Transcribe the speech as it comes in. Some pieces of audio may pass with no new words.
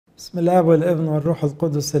بسم الله والابن والروح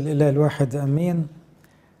القدس الإله الواحد أمين.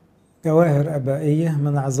 جواهر أبائية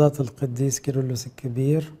من عظات القديس كيرلس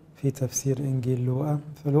الكبير في تفسير إنجيل لوقا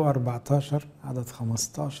في لوقا 14 عدد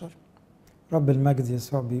 15. رب المجد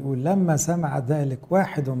يسوع بيقول: لما سمع ذلك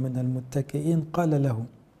واحد من المتكئين قال له: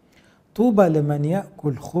 طوبى لمن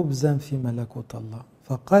يأكل خبزا في ملكوت الله.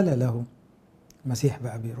 فقال له المسيح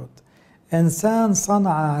بقى بيرد: إنسان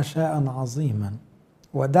صنع عشاء عظيما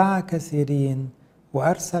ودعا كثيرين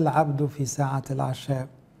وأرسل عبده في ساعة العشاء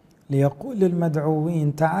ليقول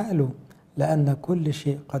للمدعوين: تعالوا لأن كل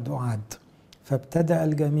شيء قد أعد. فابتدأ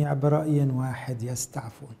الجميع برأي واحد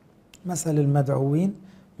يستعفون. مثل المدعوين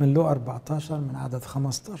من لوقا 14 من عدد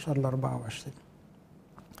 15 ل 24.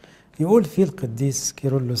 يقول فيه القديس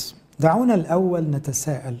كيرلس: دعونا الأول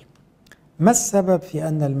نتساءل ما السبب في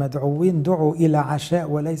أن المدعوين دعوا إلى عشاء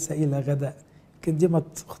وليس إلى غداء؟ كده دي ما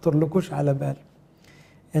تخطر لكوش على بال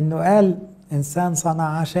إنه قال إنسان صنع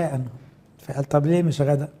عشاء، فقال طب ليه مش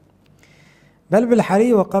غدا؟ بل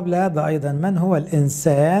بالحري وقبل هذا أيضا من هو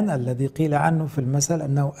الإنسان الذي قيل عنه في المثل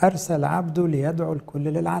أنه أرسل عبده ليدعو الكل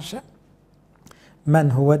للعشاء؟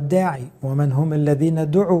 من هو الداعي ومن هم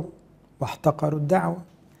الذين دعوا واحتقروا الدعوة؟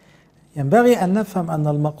 ينبغي أن نفهم أن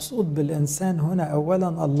المقصود بالإنسان هنا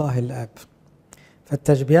أولا الله الآب.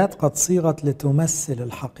 فالتشبيهات قد صيغت لتمثل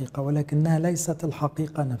الحقيقة ولكنها ليست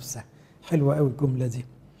الحقيقة نفسها. حلوة أوي الجملة دي.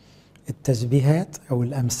 التشبيهات أو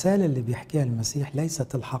الأمثال اللي بيحكيها المسيح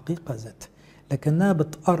ليست الحقيقة ذاتها، لكنها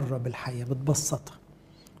بتقرب الحياة، بتبسطها،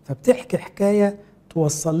 فبتحكي حكاية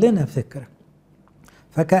توصل لنا فكرة.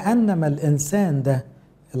 فكأنما الإنسان ده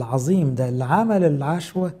العظيم ده اللي عمل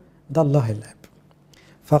العشوة ده الله الآب،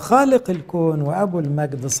 فخالق الكون وأبو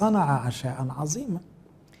المجد صنع عشاء عظيما،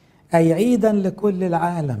 أي عيدا لكل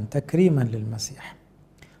العالم تكريما للمسيح.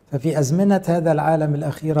 ففي أزمنة هذا العالم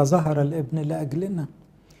الأخيرة ظهر الابن لأجلنا،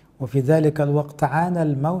 وفي ذلك الوقت عانى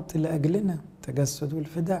الموت لأجلنا تجسد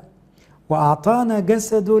الفداء، وأعطانا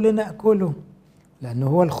جسده لنأكله لأنه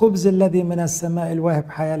هو الخبز الذي من السماء الواهب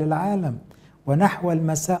حياة للعالم. ونحو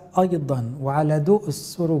المساء أيضا وعلى ضوء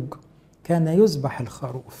السرج كان يذبح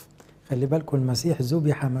الخروف. خلي بالكم المسيح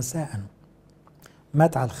ذبح مساء،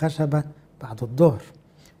 مات على الخشبة بعد الظهر،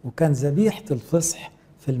 وكان ذبيحة الفصح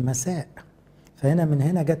في المساء. فهنا من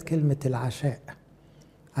هنا جت كلمة العشاء،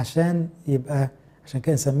 عشان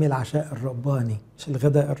كده نسميه العشاء الرباني مش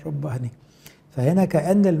الغداء الرباني. فهنا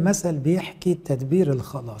كأن المثل بيحكي تدبير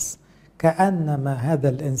الخلاص، كأنما هذا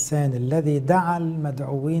الإنسان الذي دعا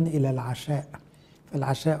المدعوين إلى العشاء،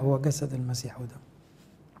 فالعشاء هو جسد المسيح ودم.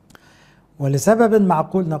 ولسبب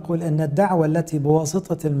معقول نقول أن الدعوة التي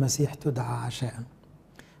بواسطة المسيح تدعى عشاء.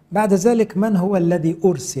 بعد ذلك من هو الذي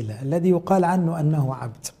أرسل، الذي يقال عنه أنه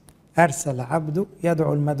عبد؟ أرسل عبده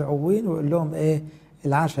يدعو المدعوين ويقول لهم إيه؟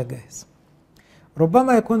 العشاء جاهز.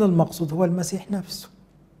 ربما يكون المقصود هو المسيح نفسه.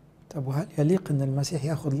 طب وهل يليق أن المسيح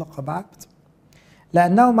يأخذ لقب عبد؟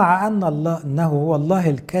 لأنه مع أن أنه هو الله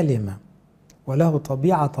الكلمة وله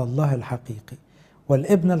طبيعة الله الحقيقي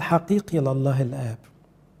والابن الحقيقي لله الآب،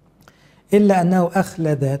 إلا أنه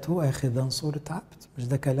أخلى ذاته آخذا صورة عبد. مش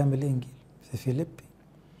ده كلام الإنجيل في فيليبي؟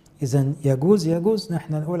 إذن يجوز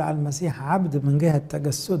نحن نقول على المسيح عبد من جهة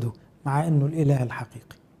تجسده مع أنه الإله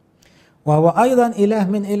الحقيقي، وهو أيضا إله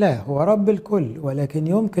من إله، هو رب الكل، ولكن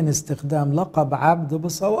يمكن استخدام لقب عبد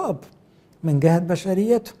بصواب من جهة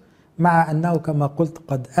بشريته، مع أنه كما قلت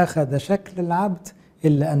قد أخذ شكل العبد،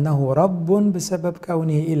 إلا أنه رب بسبب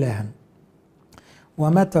كونه إلها.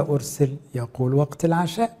 ومتى أرسل؟ يقول وقت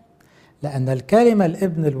العشاء، لأن الكلمة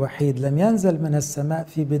الابن الوحيد لم ينزل من السماء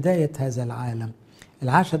في بداية هذا العالم.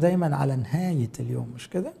 العشاء دايما على نهاية اليوم، مش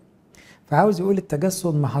كده؟ فعاوز يقول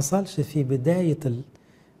التجسد ما حصلش في بداية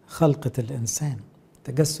خلقة الإنسان،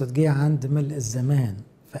 التجسد جه عند ملء الزمان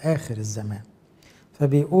في آخر الزمان.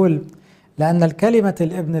 فبيقول لأن الكلمة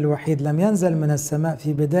الابن الوحيد لم ينزل من السماء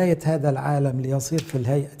في بداية هذا العالم ليصير في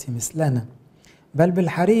الهيئة مثلنا، بل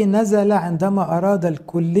بالحري نزل عندما أراد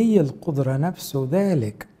الكلي القدرة نفسه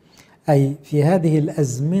ذلك، أي في هذه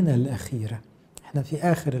الأزمنة الأخيرة. احنا في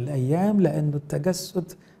آخر الأيام، لأن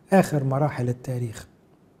التجسد آخر مراحل التاريخ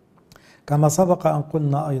كما سبق أن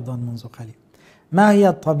قلنا أيضا منذ قليل. ما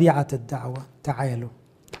هي طبيعة الدعوة؟ تعالوا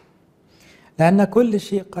لأن كل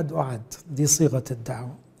شيء قد أعد، دي صيغة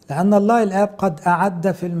الدعوة، لأن الله الآب قد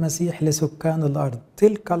أعد في المسيح لسكان الأرض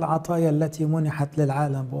تلك العطايا التي منحت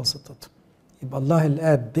للعالم بواسطته. يبقى الله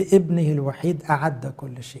الآب بابنه الوحيد أعد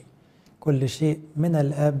كل شيء من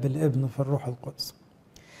الآب بالابن في الروح القدس،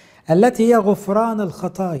 التي هي غفران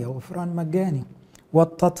الخطايا، غفران مجاني،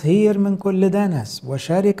 والتطهير من كل دنس،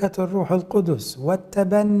 وشركة الروح القدس،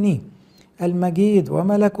 والتبني المجيد،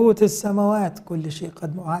 وملكوت السماوات. كل شيء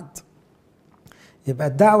قد أعد. يبقى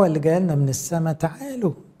الدعوة اللي جايه لنا من السماء،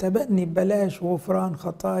 تبني ببلاش وغفران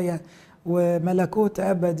خطايا وملكوت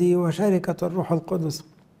أبدي وشركة الروح القدس.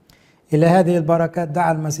 إلى هذه البركات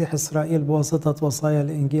دعا المسيح إسرائيل بواسطة وصايا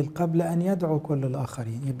الإنجيل قبل أن يدعو كل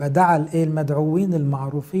الآخرين. يبقى دعا المدعوين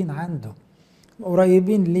المعروفين عنده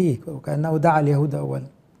قريبين ليك، وكأنه دعا اليهود أولا،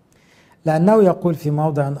 لأنه يقول في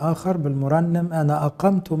موضع آخر بالمرنم: أنا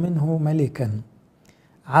أقمت منه ملكا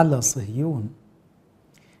على صهيون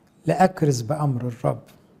لأكرز بأمر الرب.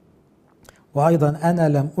 وأيضا أنا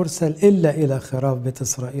لم أرسل إلا إلى خراف بيت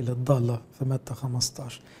إسرائيل الضالة في متى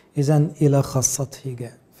 15. إذن إلى خاصته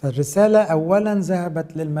جاء. فالرسالة أولا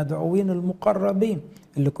ذهبت للمدعوين المقربين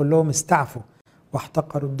اللي كلهم استعفوا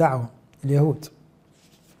واحتقروا الدعوة، اليهود.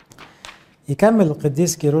 يكمل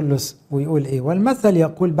القديس كيرلس ويقول إيه: والمثل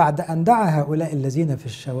يقول بعد أن دعا هؤلاء الذين في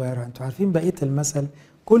الشوارع. أنتوا عارفين بقية المثل،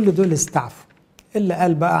 كل دول استعفوا، اللي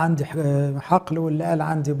قال بقى عندي حقل، واللي قال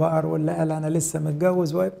عندي بقر، واللي قال أنا لسه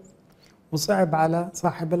متجوز، وصعب على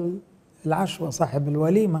صاحب العشوة صاحب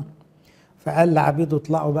الوليمة، فقال لعبيده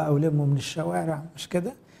اطلعوا بقى ولموا من الشوارع، مش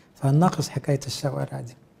كده؟ فهنناقش حكاية الشوارع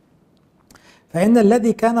دي. فإن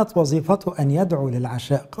الذي كانت وظيفته أن يدعو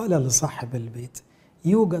للعشاء قال لصاحب البيت: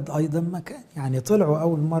 يوجد أيضا مكان. يعني طلعوا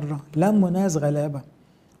أول مرة لموا ناس غلابة،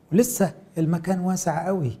 ولسه المكان واسع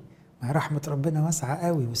قوي، مع رحمة ربنا واسعة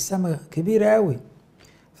قوي، والسماء كبيرة قوي.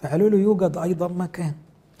 فقالوا له: يوجد أيضا مكان.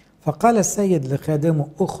 فقال السيد لخادمه: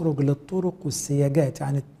 اخرج للطرق والسياجات،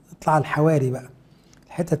 يعني اطلع الحواري بقى،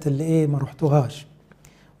 الحتت اللي ما رحتوهاش،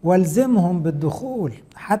 والزمهم بالدخول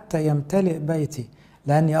حتى يمتلئ بيتي،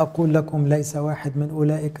 لأني أقول لكم ليس واحد من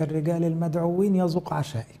أولئك الرجال المدعوين يذوق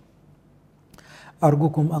عشائي.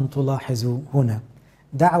 أرجوكم أن تلاحظوا هنا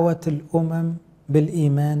دعوة الأمم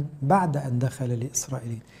بالإيمان بعد أن دخل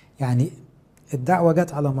الإسرائيليين. يعني الدعوة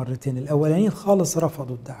جت على مرتين، الأولانيين خالص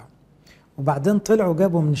رفضوا الدعوة، وبعدين طلعوا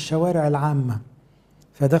جابوا من الشوارع العامة،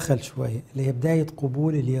 فدخل شوية اللي هي بداية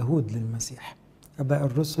قبول اليهود للمسيح، أباء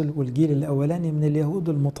الرسل والجيل الأولاني من اليهود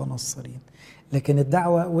المتنصرين. لكن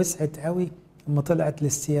الدعوة وسعت قوي لما طلعت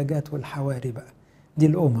للسياجات والحواري بقى، دي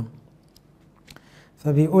الأمم.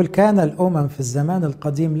 فبيقول: كان الأمم في الزمان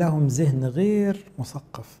القديم لهم ذهن غير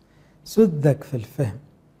مثقف، سذج في الفهم،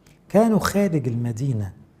 كانوا خارج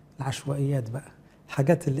المدينة، العشوائيات بقى،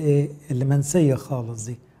 الحاجات اللي منسية خالص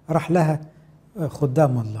دي راح لها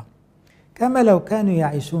خدام الله، كما لو كانوا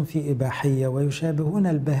يعيشون في إباحية ويشابهون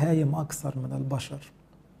البهايم أكثر من البشر،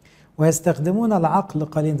 ويستخدمون العقل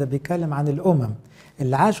قليلا. ده بيتكلم عن الأمم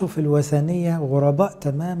اللي عاشوا في الوثنية غرباء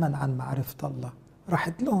تماما عن معرفة الله.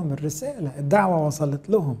 راحت لهم الرسالة، الدعوة وصلت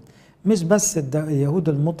لهم، مش بس اليهود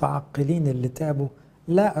المتعقلين اللي تابوا،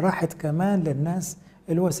 لا، راحت كمان للناس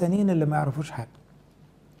الوثنيين اللي ما يعرفوش حاجة.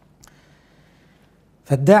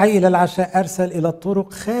 فالداعي إلى العشاء أرسل إلى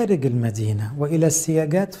الطرق خارج المدينة وإلى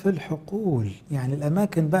السياجات في الحقول، يعني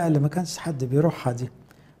الأماكن بقى اللي ما كانش حد بيروحها دي.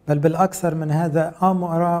 بل بالأكثر من هذا،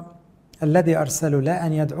 أمر الذي أرسلوا لا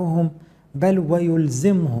أن يدعوهم بل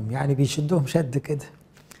ويلزمهم، يعني بيشدهم شد كده،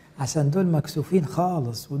 عشان دول مكسوفين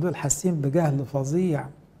خالص ودول حاسين بجهل فظيع.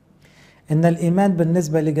 إن الإيمان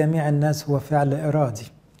بالنسبة لجميع الناس هو فعل إرادي،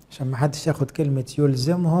 عشان ما حدش ياخد كلمة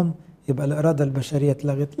يلزمهم يبقى الإرادة البشرية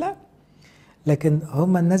اتلغت، لا، لكن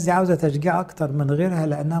هم الناس دي عاوزة تشجيع أكتر من غيرها،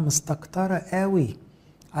 لأنها مستكترة قوي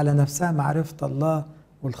على نفسها معرفة الله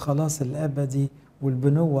والخلاص الأبدي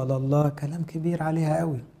والبنوة لله، كلام كبير عليها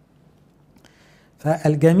قوي.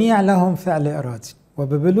 فالجميع لهم فعل إرادي،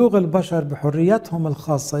 وببلوغ البشر بحريتهم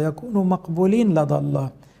الخاصة يكونوا مقبولين لدى الله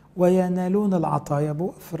وينالون العطايا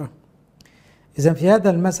بوفرة. إذن في هذا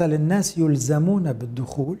المثل الناس يلزمون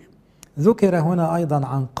بالدخول. ذكر هنا أيضا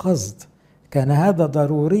عن قصد، كان هذا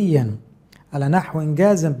ضروريا على نحو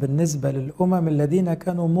جازم بالنسبة للأمم الذين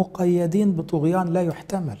كانوا مقيدين بطغيان لا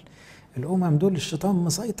يحتمل. الأمم دول الشيطان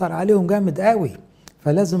مسيطر عليهم جامد قوي،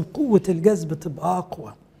 فلازم قوة الجذب تبقى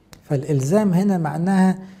أقوى. فالإلزام هنا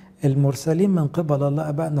معناها المرسلين من قبل الله،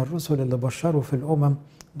 أبائنا الرسل اللي بشروا في الأمم،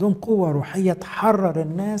 دون قوة روحية تحرر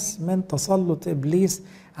الناس من تسلط إبليس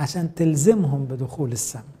عشان تلزمهم بدخول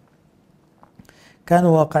السماء.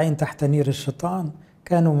 كانوا واقعين تحت نير الشيطان،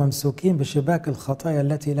 كانوا ممسوكين بشباك الخطايا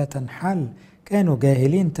التي لا تنحل، كانوا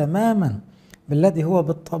جاهلين تماما بالذي هو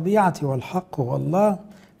بالطبيعة والحق والله،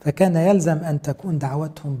 فكان يلزم أن تكون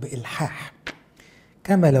دعوتهم بإلحاح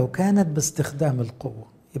كما لو كانت باستخدام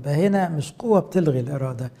القوة. يبقى هنا مش قوة بتلغي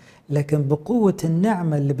الإرادة، لكن بقوة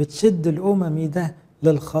النعمة اللي بتشد الأمم ده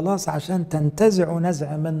للخلاص عشان تنتزع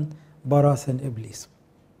نزع من براثن إبليس،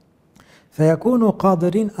 فيكونوا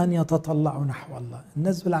قادرين أن يتطلعوا نحو الله.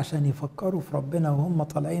 الناس دول عشان يفكروا في ربنا وهم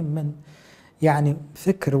طالعين من يعني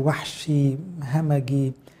فكر وحشي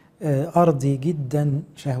همجي أرضي جدا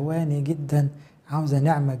شهواني جدا، عاوزة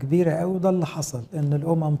نعمة كبيرة قوي. وده اللي حصل، إن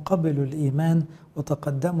الأمم قبلوا الإيمان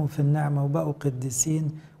وتقدموا في النعمة وبقوا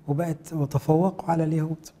قديسين وتفوقوا على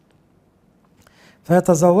اليهود.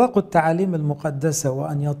 فيتذوقوا التعاليم المقدسة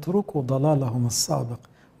وأن يتركوا ضلالهم السابق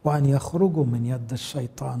وأن يخرجوا من يد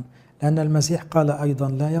الشيطان، لأن المسيح قال أيضا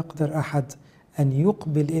لا يقدر أحد أن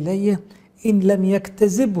يقبل إليه إن لم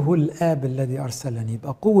يكتذبه الآب الذي أرسلني.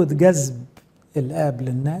 يبقى قوة جذب الآب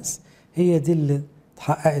للناس هي دي اللي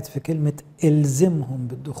اتحققت في كلمة إلزمهم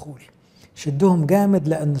بالدخول. شدهم جامد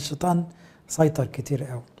لأن الشيطان سيطر كتير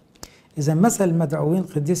قوي. إذا مثل المدعوين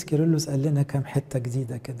القديس كيرلس قال لنا كام حتة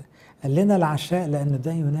جديدة كده. قال لنا العشاء لأن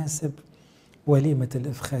ده يناسب وليمة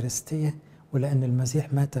الإفخارستية، ولأن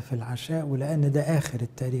المسيح مات في العشاء، ولأن ده آخر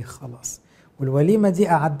التاريخ خلاص. والوليمة دي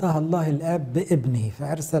أعدها الله الآب بابنه،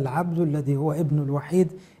 فأرسل عبده الذي هو ابنه الوحيد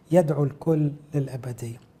يدعو الكل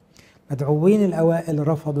للأبدية. مدعوين الأوائل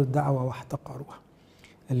رفضوا الدعوة واحتقروها،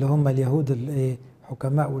 اللي هم اليهود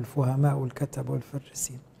الحكماء والفهماء والكتبة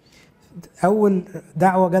والفريسين. أول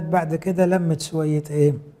دعوة جت بعد كده لمت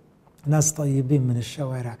شوية ناس طيبين من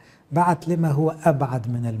الشوارع، بعت لما هو أبعد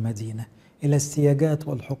من المدينة إلى السياجات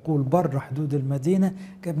والحقول بره حدود المدينة.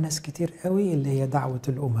 جاب ناس كتير قوي اللي هي دعوة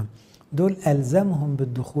الأمم. دول ألزمهم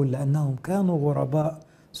بالدخول لأنهم كانوا غرباء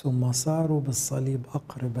ثم صاروا بالصليب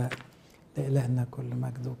أقرباء. لإلهنا كل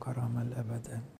مجد وكرامة الأبد.